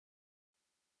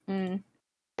Mm.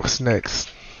 What's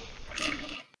next?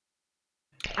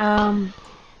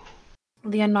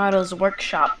 Leonardo's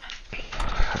workshop.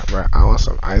 Right, I want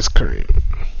some ice cream.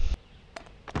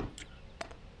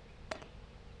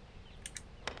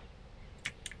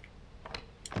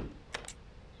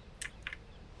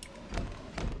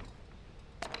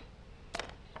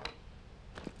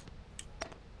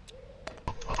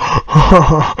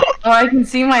 Oh, I can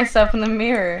see myself in the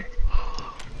mirror.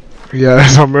 Yeah,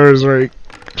 that's how mirrors work.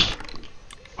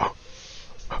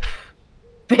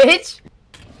 Bitch.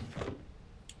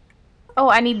 Oh,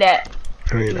 I need that.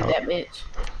 I Need know. that bitch.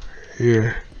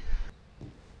 Yeah.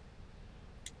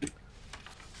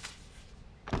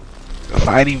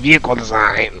 Fighting vehicle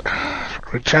design.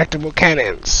 Retractable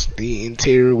cannons. The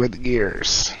interior with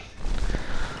gears.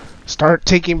 Start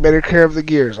taking better care of the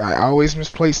gears. I always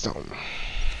misplace them.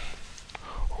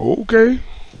 Okay.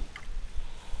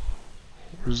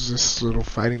 Where's this little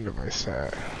fighting device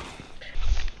at?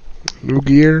 New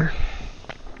gear.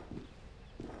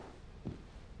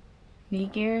 Knee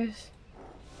gears.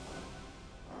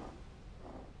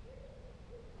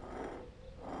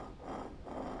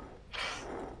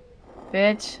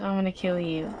 Bitch, I'm gonna kill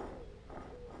you.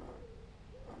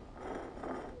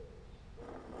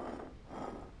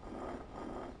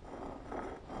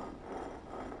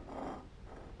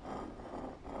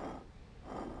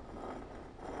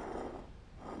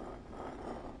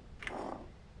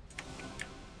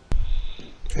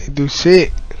 They do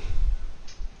shit.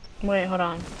 Wait, hold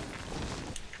on.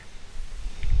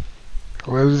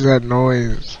 What is that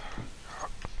noise?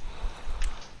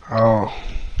 Oh.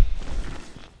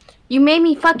 You made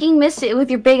me fucking miss it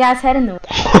with your big ass head in the way.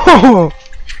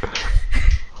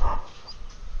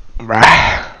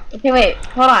 Bruh. Okay, wait,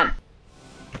 hold on.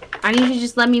 I need you to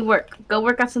just let me work. Go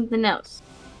work on something else.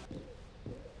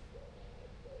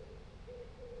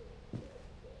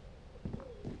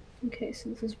 Okay, so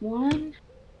this is one.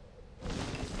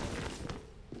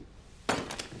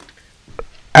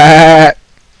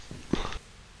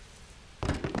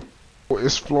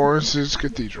 It's Florence's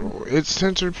cathedral. Its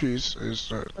centerpiece is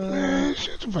shut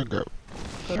the fuck up.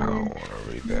 I don't want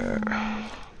to read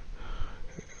that.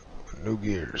 New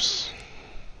gears.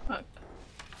 Fuck.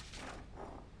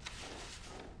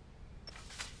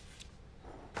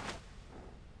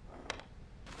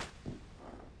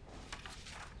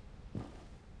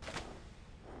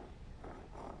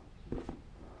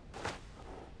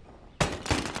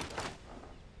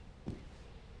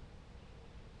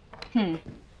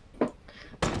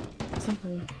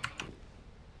 Something.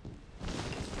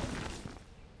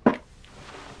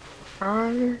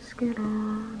 Let's get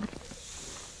on.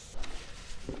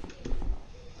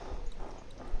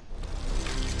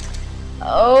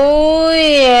 Oh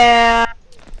yeah.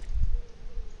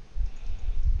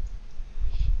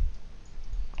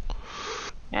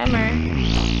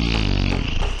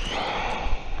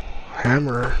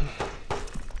 Hammer.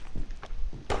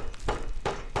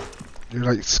 You're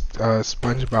like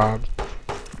SpongeBob.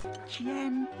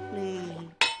 Gently.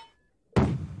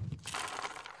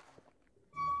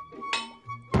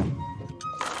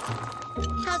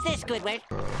 How's this, Squidward?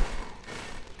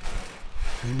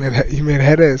 You made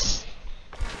headers.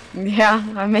 Yeah,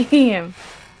 I'm making him.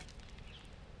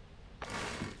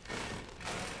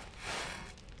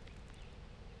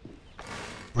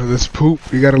 Well, this poop.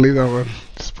 You gotta leave that one.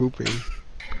 It's pooping.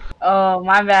 Oh,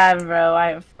 my bad, bro.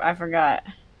 I forgot.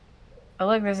 Oh,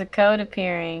 look, there's a code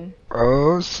appearing.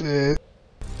 Oh shit.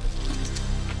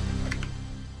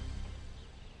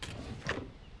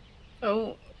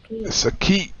 Oh. It's a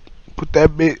key. Put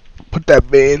that bit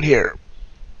in here.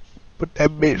 Put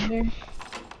that bitch.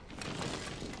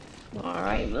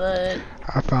 Alright, bud.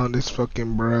 I found this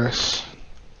fucking brush.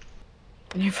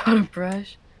 You found a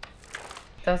brush?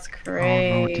 That's crazy. I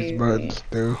don't know what these buttons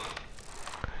do.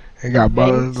 It got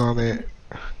buttons on it.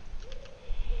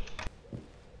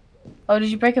 Oh, did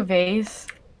you break a vase?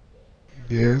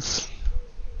 Yes.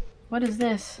 What is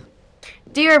this?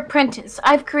 Dear apprentice,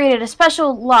 I've created a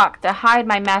special lock to hide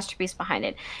my masterpiece behind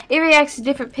it. It reacts to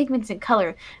different pigments and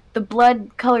color. The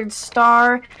blood-colored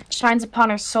star shines upon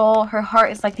her soul. Her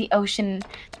heart is like the ocean,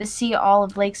 the sea, all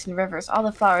of lakes and rivers. All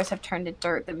the flowers have turned to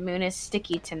dirt. The moon is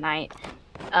sickly tonight.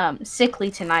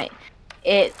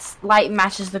 Its light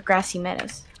matches the grassy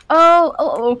meadows.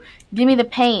 Oh! Give me the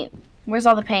paint. Where's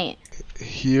all the paint?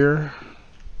 Here.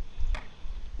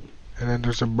 And then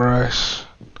there's a brush.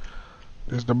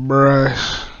 There's the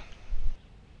brush.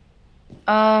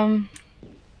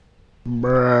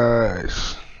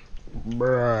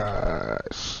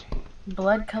 Brush.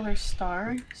 Blood color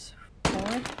stars.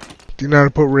 4. Do you know how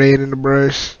to put red in the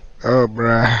brush? Oh,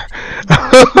 bruh.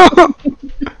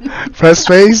 Press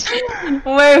space.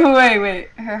 Wait.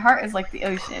 Her heart is like the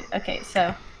ocean. Okay,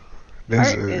 so This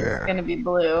heart is is yeah. gonna be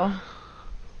blue.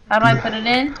 How do I put it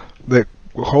in? Look,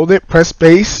 hold it, press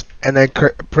space, and then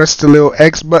press the little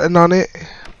X button on it.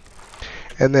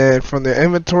 And then from the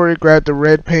inventory, grab the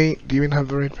red paint. Do you even have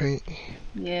the red paint?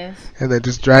 Yes. And then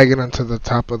just drag it onto the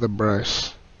top of the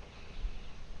brush.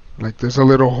 Like there's a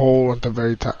little hole at the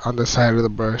very top, on the side of the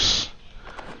brush.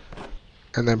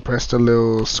 And then press the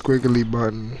little squiggly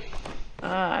button.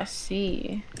 Ah, I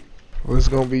see. What's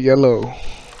gonna be yellow?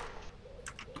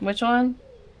 Which one?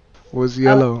 What's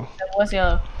yellow? Oh, what's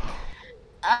yellow?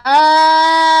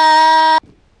 I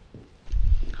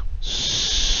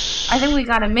think we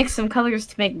gotta mix some colors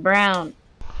to make brown.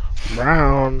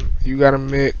 Brown. You gotta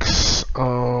mix.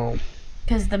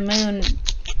 Cause the moon.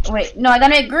 Wait, no, I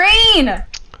gotta make green.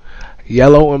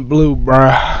 Yellow and blue,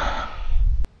 bruh.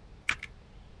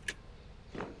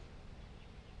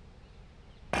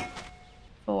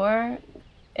 Four.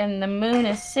 And the moon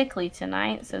is sickly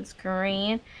tonight, so it's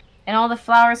green. And all the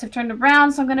flowers have turned to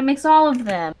brown, so I'm gonna mix all of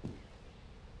them.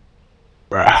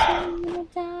 Bruh.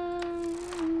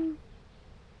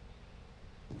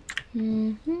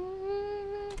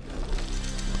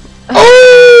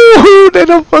 Oh, they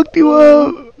done fucked you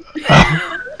up.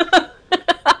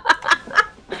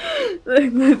 They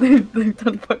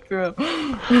done fucked you up.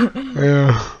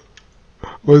 Yeah.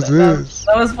 What's this?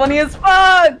 That was funny as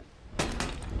fuck.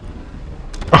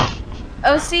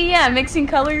 Oh, see, yeah, mixing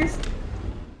colors.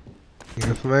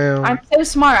 Yes, ma'am. I'm so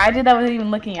smart. I did that without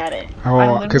even looking at it.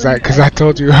 Oh, cause I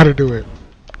told you how to do it.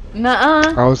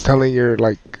 Nuh-uh. I was telling your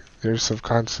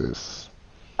subconscious.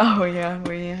 Oh yeah,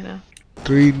 well yeah. No.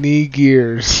 3 knee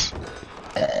gears.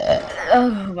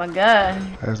 Oh my god.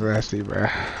 That's nasty,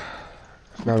 bruh.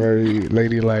 It's not very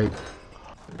ladylike.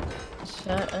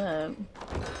 Shut up.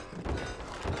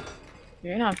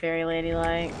 You're not very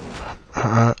ladylike.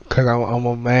 Cause I'm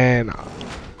a man.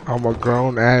 I'm a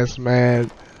grown ass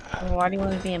man. Why do you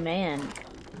want to be a man?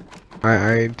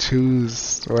 I ain't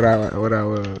choose what I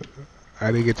would.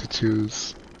 I didn't get to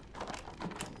choose.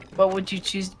 What would you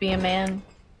choose to be a man?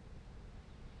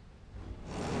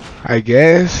 I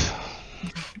guess.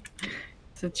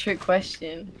 It's a trick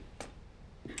question.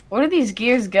 Where do these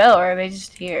gears go, or are they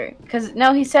just here? Cause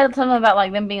no, he said something about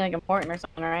like them being like important or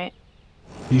something, right?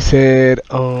 He said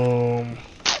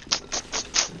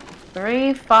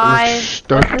 3, 5.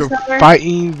 Start the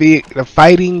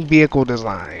fighting vehicle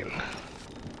design.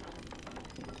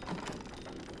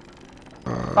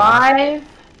 5,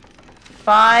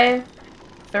 5,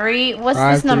 3. What's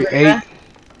 5, this number? 3, 8,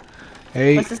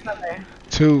 8, What's this number?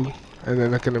 2, and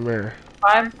then look in the mirror.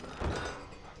 5.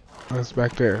 That's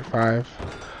back there. 5,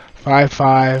 5,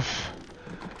 5,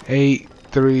 8,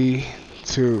 3,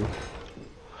 2.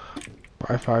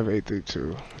 5, 5, 8, 3,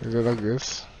 2. Is it like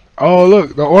this? Oh,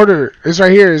 look, the order is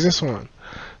right here. Is this one?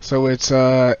 So it's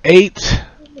 8.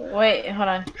 Wait, hold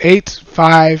on. 8,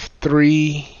 5,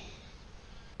 3,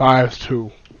 5,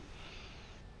 2.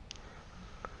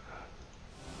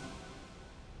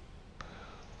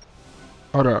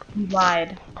 Hold up. You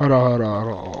lied. Hold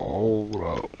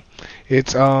up.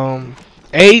 It's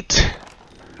 8,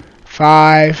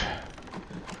 5,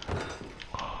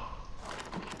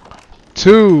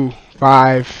 2,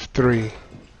 5, 3.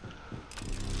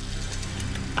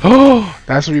 Oh,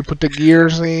 that's where you put the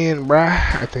gears in, bruh.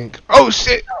 I think. Oh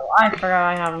shit! Oh, I forgot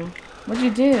I have them. What'd you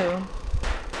do?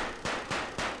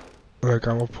 Look,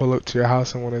 I'm gonna pull up to your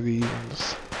house in one of these.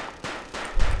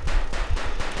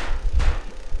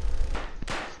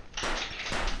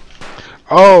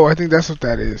 Oh, I think that's what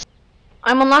that is.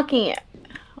 I'm unlocking it.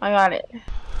 I got it.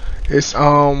 It's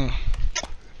the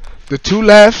 2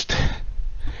 left,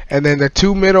 and then the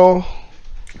 2 middle.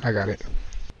 I got it.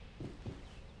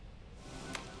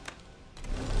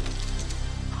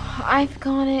 I've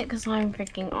got it because I'm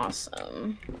freaking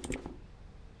awesome.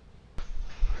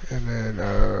 And then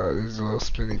there's a little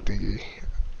spinning thingy.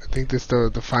 I think this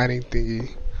the fighting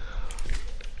thingy.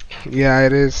 Yeah,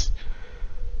 it is.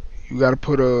 You gotta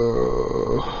put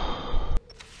a.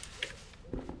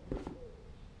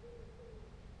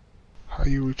 How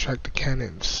you retract the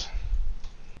cannons?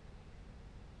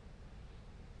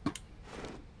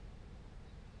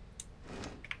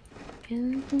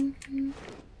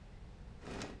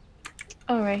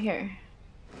 Oh, right here.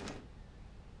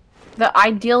 The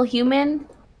ideal human?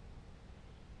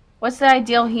 What's the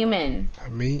ideal human?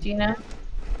 Me? Do you know?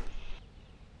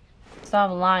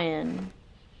 Stop lying.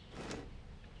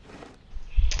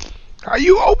 How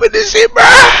you open this shit,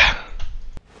 bruh?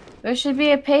 There should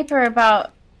be a paper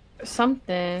about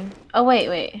something. Oh,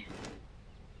 wait.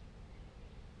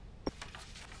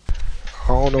 I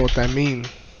don't know what that means.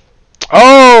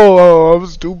 Oh, I'm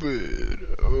stupid.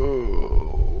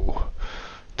 Oh.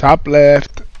 Top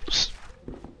left.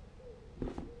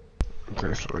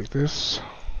 Okay, so like this.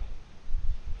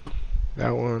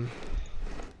 That one.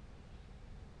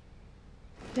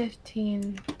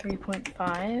 15,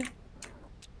 3.5.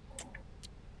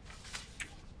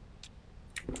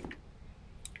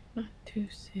 Not too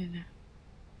soon.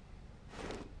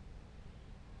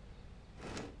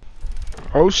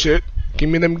 Oh shit. Give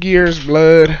me them gears,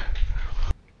 blood.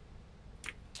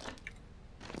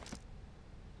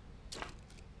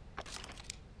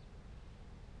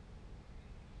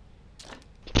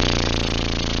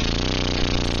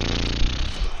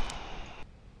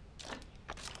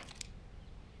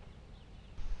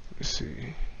 Let's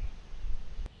see.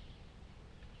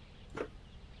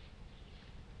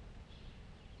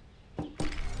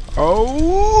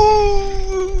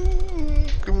 Oh,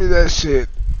 give me that shit.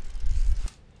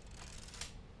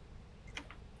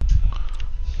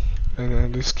 And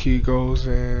then this key goes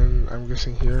in, I'm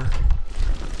guessing here.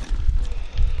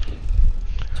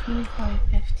 25,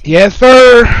 15. Yes,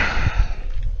 sir. I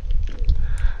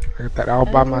got that all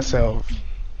by myself.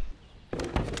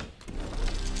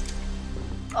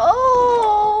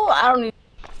 Oh, I don't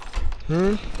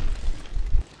need.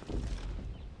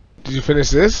 Did you finish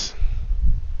this?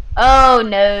 Oh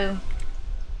no.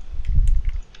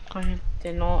 I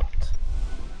did not.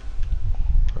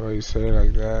 Oh, you say it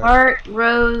like that. Art,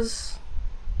 Rose.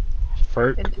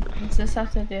 Ferk? What's this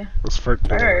have to do? What's Ferk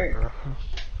doing? Ferk.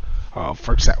 Oh,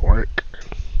 Ferk's at work.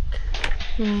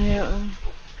 Yeah.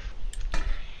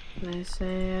 They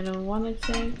say I don't want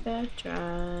to take that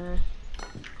drive.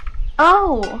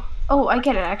 Oh! Oh, I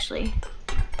get it actually.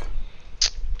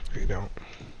 You don't.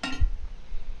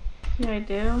 Yeah, I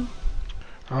do.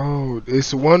 Oh,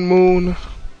 it's one moon.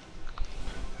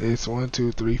 It's 1,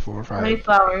 2, 3, 4, How many 5.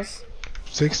 flowers?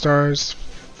 6 stars,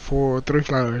 3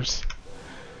 flowers.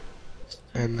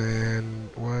 And then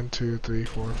 1, 2, 3,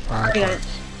 4, 5. I got it.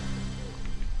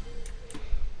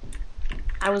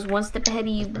 I was one step ahead of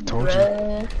you, I told you.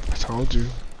 bruh. I told you.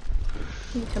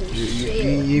 You tell me You shit.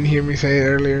 didn't hear me say it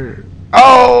earlier.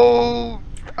 Oh!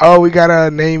 Oh, we gotta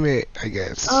name it, I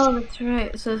guess. Oh, that's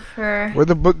right. So for Where'd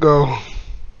the book go?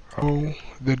 Oh,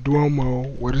 the Duomo.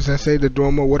 What does that say? The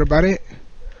Duomo. What about it?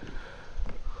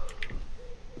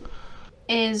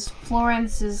 is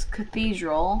Florence's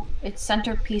cathedral. Its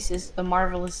centerpiece is the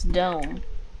marvelous dome.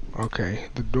 Okay,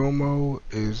 the Duomo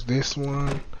is this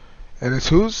one. And it's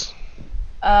whose?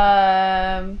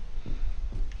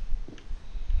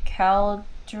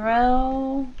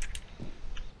 Caldrell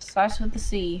starts with the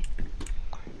C.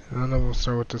 None of them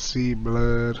start with the C,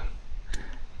 blood.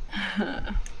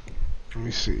 Let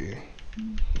me see.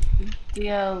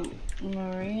 Dia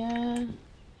Maria.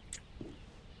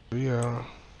 Yeah.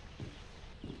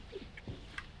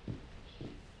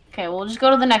 Okay, we'll just go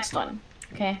to the next one.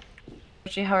 Okay.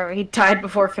 Actually, however, he died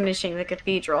before finishing the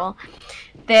cathedral.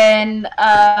 Then,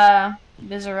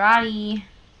 Bizarati.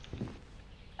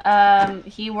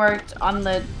 He worked on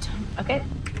the. Okay.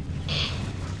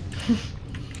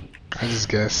 I just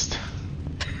guessed.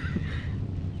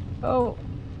 Oh.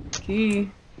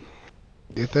 Key.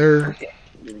 Get there. Okay.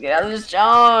 Get out of this,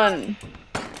 John.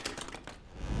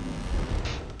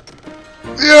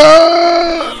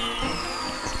 Yeah!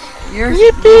 Your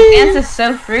Yippee! dance is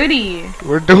so fruity.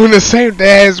 We're doing the same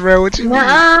dance, bro. What you mean?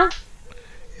 Nuh-uh.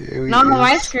 Yeah, we Not on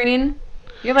my is. screen.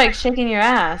 You're like shaking your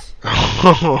ass.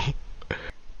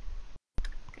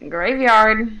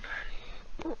 Graveyard.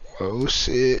 Oh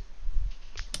shit.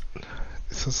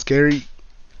 It's so scary.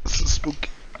 It's so spooky.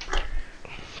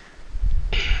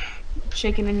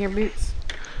 Shaking in your boots.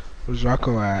 Where's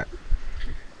Rocco at?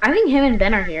 I think him and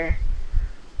Ben are here.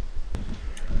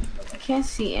 I can't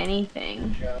see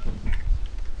anything.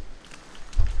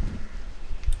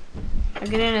 I'll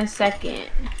get in a second.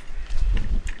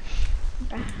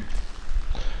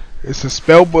 It's a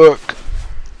spell book.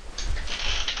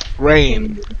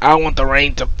 Rain. I want the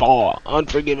rain to fall.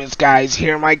 Unforgiving skies,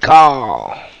 hear my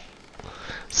call.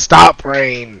 Stop,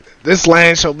 rain. This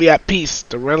land shall be at peace.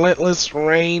 The relentless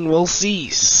rain will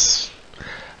cease.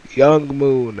 Young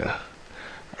moon,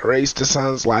 erase the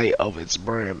sun's light of its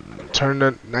brim. Turn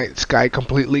the night sky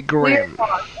completely grim.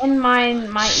 In my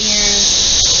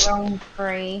ears roam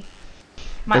free.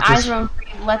 My Let eyes this- roam free.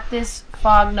 Let this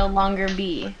fog no longer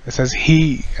be. It says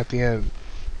he at the end.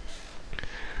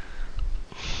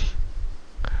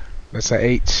 That's a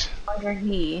H. Longer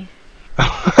he.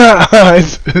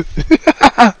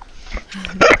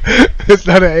 it's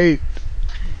not an 8.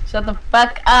 Shut the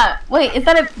fuck up. Wait, is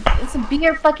that it's a bee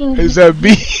or fucking... It's a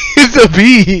bee. It's a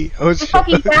bee. Oh, you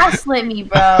fucking gaslit me,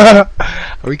 bro.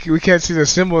 we can't see the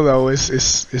symbol though.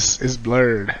 It's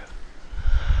blurred.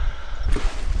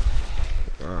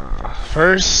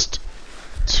 First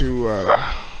to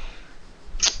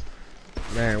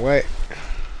man, what?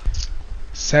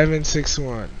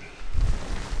 761.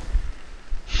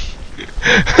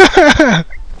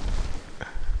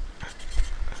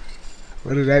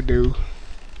 What did that do?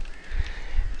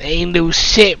 They ain't do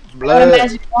shit, blood. What a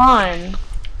magic wand.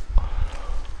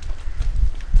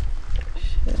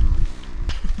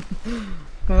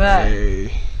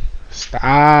 Hey,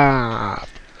 stop.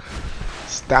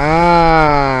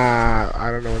 Stop. I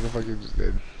don't know what the fuck you just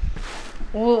did.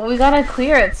 Well, we gotta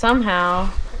clear it somehow.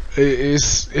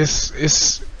 It's a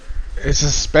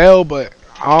spell, but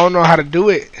I don't know how to do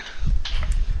it.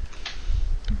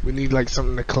 We need like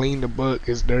something to clean the book.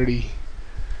 It's dirty.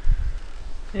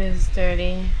 It is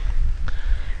dirty.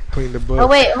 Clean the book. Oh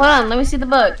wait, hold on. Let me see the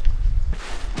book.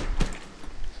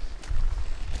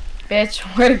 Bitch,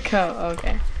 where'd it go?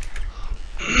 Okay.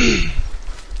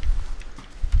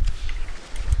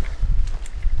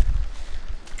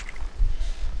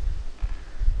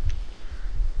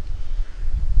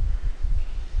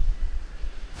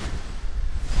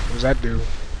 What does that do?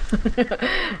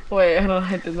 Wait, hold on.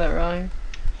 I did that wrong.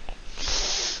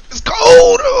 It's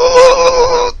cold.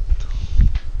 Oh!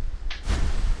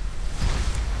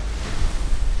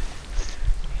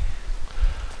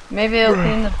 Maybe it'll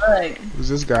clean the book. Who's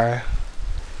this guy?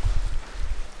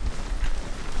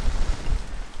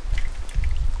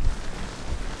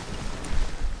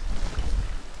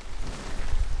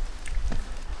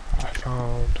 I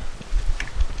found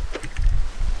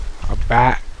a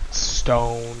bat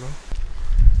stone.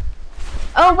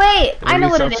 Oh wait, I know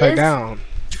It's what it is. upside down.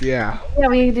 Yeah. Yeah,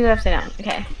 we can do it upside down.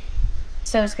 Okay.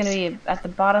 So it's gonna be at the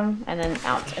bottom and then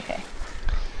out. Okay.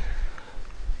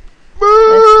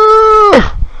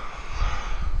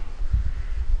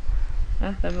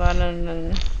 At the bottom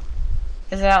and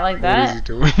is it out like that? What is he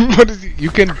doing? What is he? You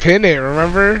can pin it,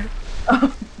 remember? Oh,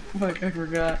 fuck, I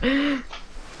forgot.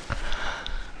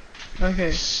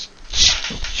 Okay.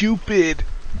 Stupid.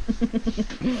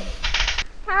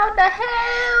 How the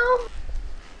hell?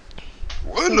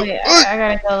 What So the wait, fuck? I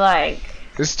gotta go like.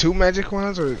 There's two magic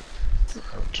wands, or?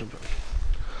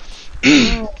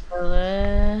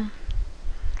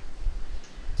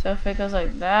 So if it goes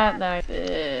like that, then like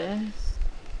this.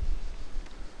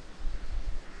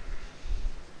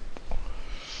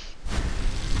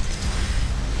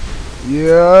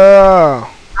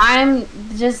 Yeah. I'm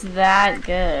just that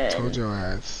good. Told your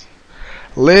ass.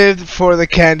 Lived for the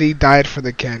candy, died for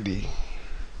the candy.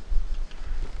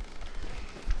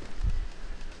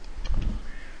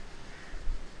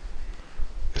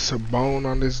 It's a bone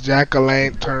on this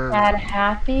jack-o'-lantern. Sad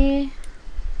happy.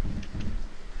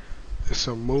 It's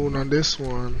a moon on this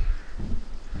one.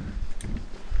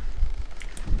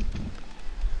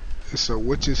 It's a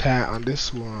witch's hat on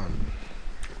this one.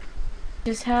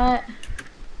 Just hat.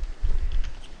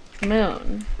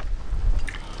 Moon.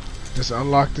 Just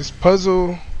unlock this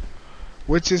puzzle.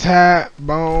 Witch's hat,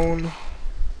 bone,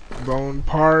 bone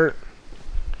part,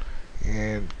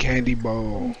 and candy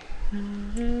bowl.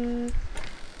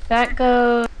 That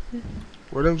goes.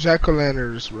 Where them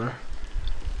jack-o'-lanterns, bro?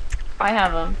 I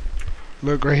have them.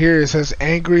 Look right here. It says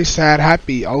angry, sad,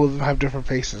 happy. All of them have different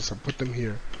faces, so put them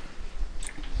here.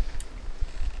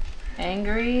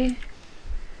 Angry,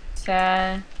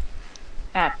 sad,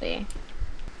 happy.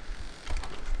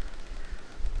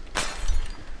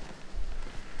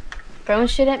 Throwing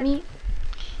shit at me?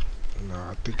 No,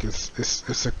 I think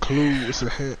it's a clue. It's a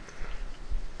hint.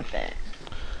 Okay.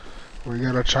 We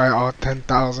gotta try all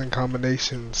 10,000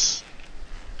 combinations.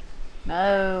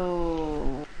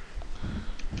 No.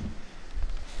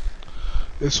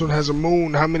 This one has a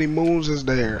moon. How many moons is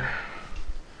there?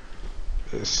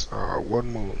 It's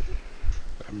one moon.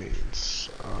 That means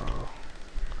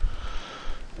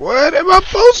what am I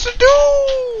supposed to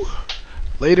do?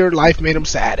 Later, life made him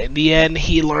sad. In the end,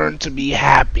 he learned to be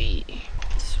happy.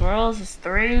 Swirls is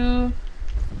 3.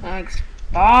 Next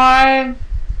 5.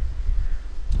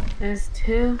 Is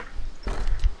 2.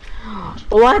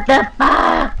 What the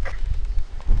fuck?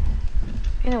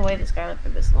 Ain't no way this guy lived for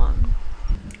this long.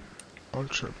 I'm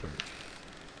tripping.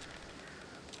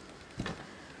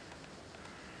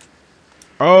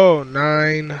 Oh,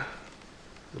 9.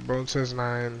 The bone says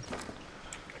 9.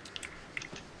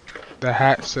 The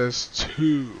hat says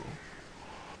 2.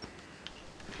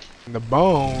 And the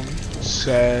bone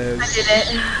says... I did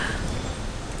it.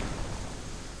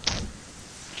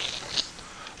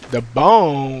 The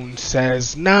bone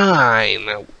says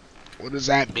 9. What does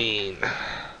that mean?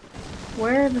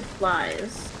 Where are the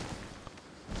flies?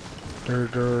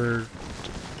 They're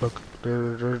look,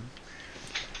 they're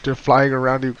flying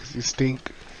around you because you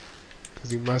stink.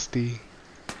 Because you musty.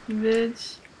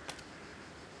 Bitch.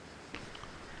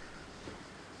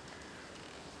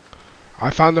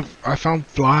 I found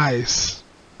flies.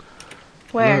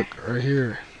 Where? Look, right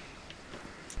here.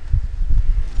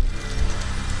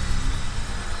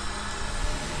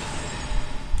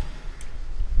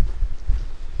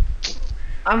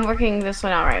 I'm working this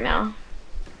one out right now.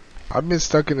 I've been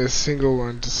stuck in a single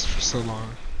one just for so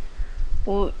long.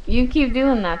 Well, you keep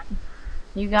doing that.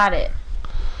 You got it.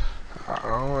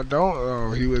 I don't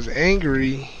know. He was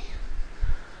angry.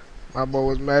 My boy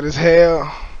was mad as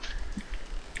hell.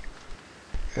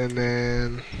 And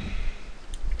then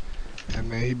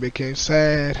he became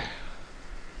sad.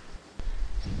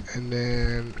 And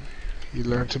then he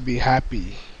learned to be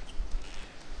happy.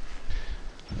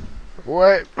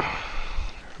 What?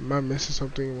 Am I missing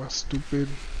something? Am I stupid?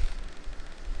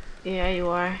 Yeah, you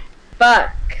are.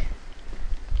 Fuck.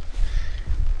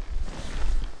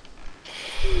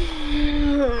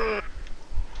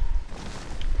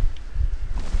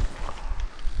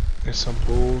 It's some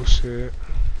bullshit.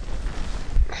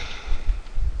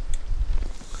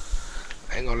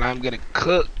 I ain't gonna lie, I'm getting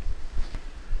cooked.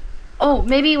 Oh,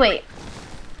 maybe wait.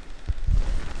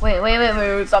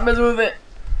 Wait. Stop messing with it.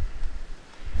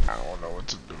 I don't know what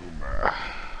to do, bruh.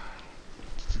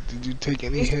 Did you take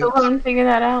any You hints? still haven't figured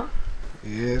that out?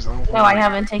 Yes, No, I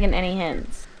haven't taken any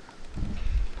hints.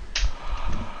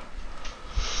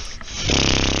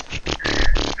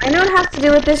 I know it has to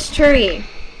do with this tree.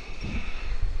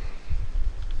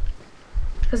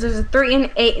 Because there's a 3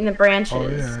 and 8 in the branches. Oh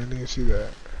yeah, I didn't see that.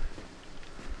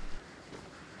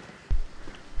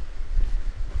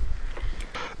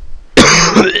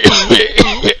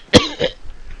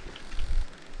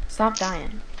 Stop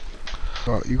dying.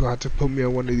 Oh, you gonna have to put me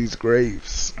on one of these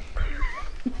graves.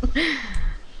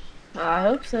 I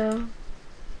hope so.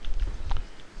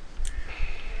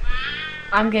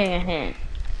 I'm getting a hint.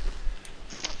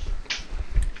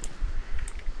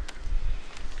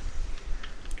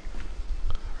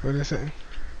 What did it say?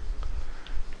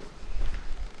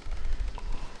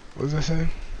 What does that say?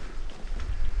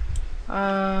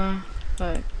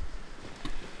 Fuck.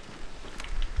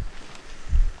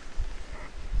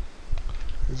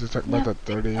 Is it talking about the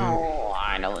 38? Oh,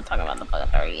 I know we're talking about the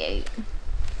fucking 38.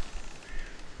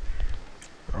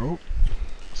 Oh.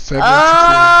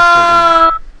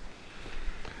 769.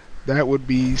 That would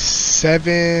be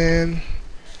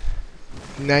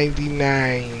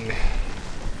 799.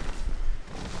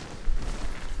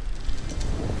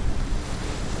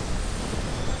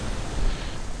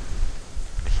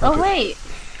 Oh wait.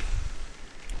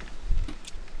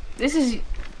 This is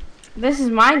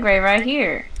my grave right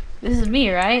here. This is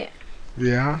me, right?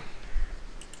 Yeah.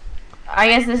 I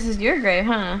guess this is your grave,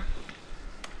 huh?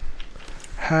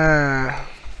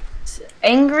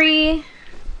 Angry,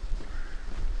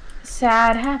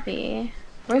 sad, happy.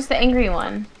 Where's the angry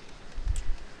one?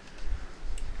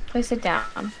 Place it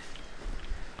down.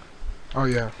 Oh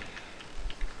yeah.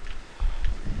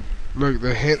 Look,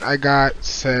 the hint I got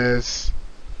says.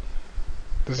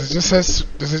 Does it just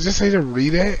say to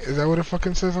read it? Is that what it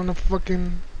fucking says on the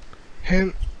fucking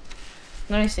hint?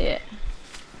 Let me see it.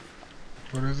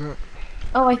 What is it?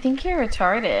 Oh, I think you're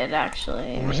retarded,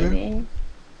 actually. What was maybe.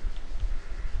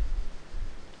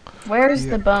 Where's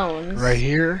the bones? Right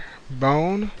here.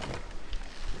 Bone.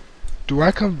 Do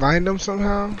I combine them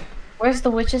somehow? Where's the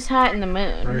witch's hat and the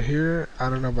moon? Right here. I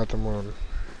don't know about the moon.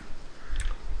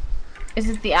 Is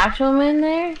it the actual moon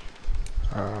there?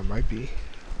 Might be.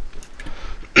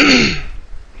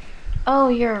 Oh,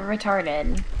 you're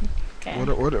retarded. Okay.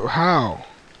 What? How?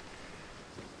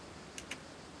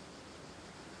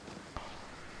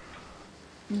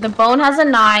 The bone has a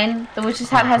 9. The witch's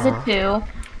hat has a 2.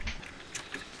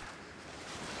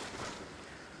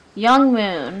 Young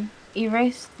moon.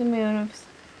 Erase the moon of...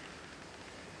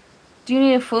 Do you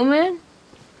need a full moon?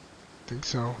 I think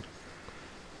so.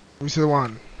 Let me see the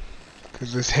one.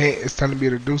 Cause this hint is telling me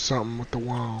to do something with the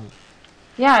wand.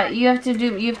 Yeah, you have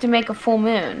to make a full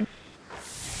moon.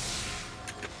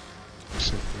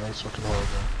 Shit, that was fucking horrible.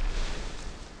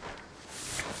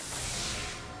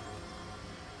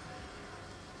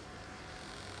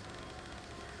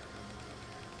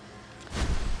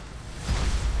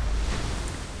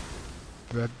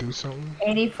 Did that do something?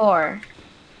 84.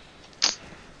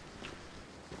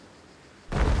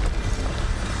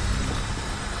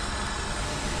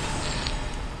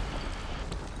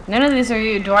 None of these are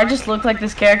you. Do I just look like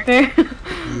this character?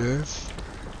 Yes.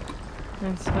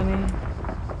 That's funny.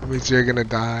 Let But you're gonna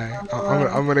die.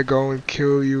 I'm gonna go and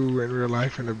kill you in real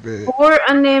life in a bit. 4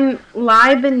 unnamed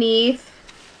lie beneath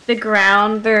the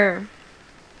ground. Their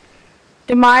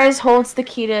demise holds the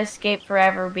key to escape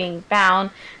forever, being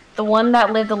bound. The one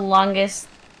that lived the longest.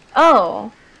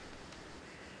 Oh.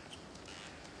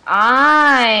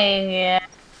 Yeah.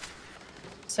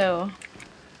 So,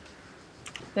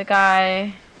 the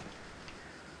guy.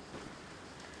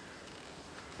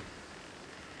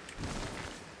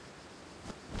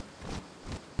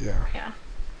 Yeah. Yeah.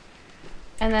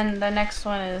 And then the next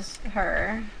one is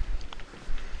her.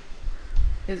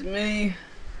 Is me.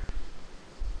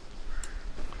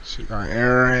 She got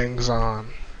earrings on.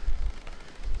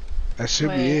 That should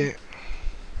be it.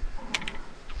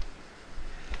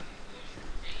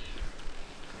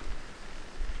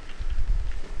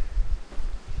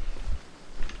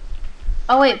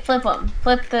 Oh wait, flip them.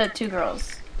 Flip the 2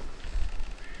 girls.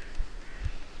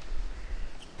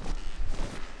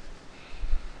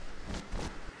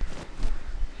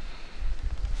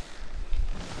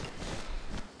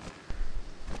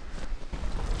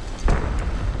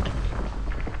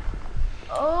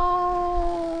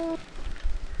 Oh,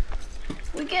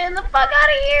 we getting the fuck out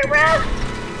of here, bro.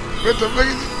 What the fuck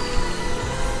is...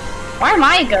 Why am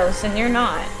I a ghost and you're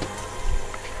not?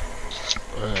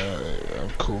 I'm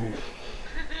cool.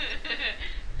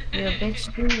 You're a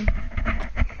bitch too.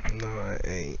 No, I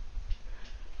ain't.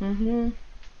 Mm-hmm.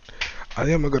 I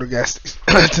think I'm gonna go to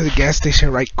to the gas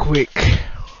station right quick.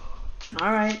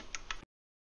 All right.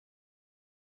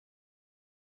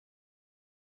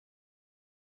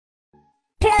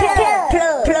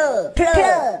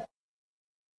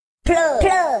 Plug.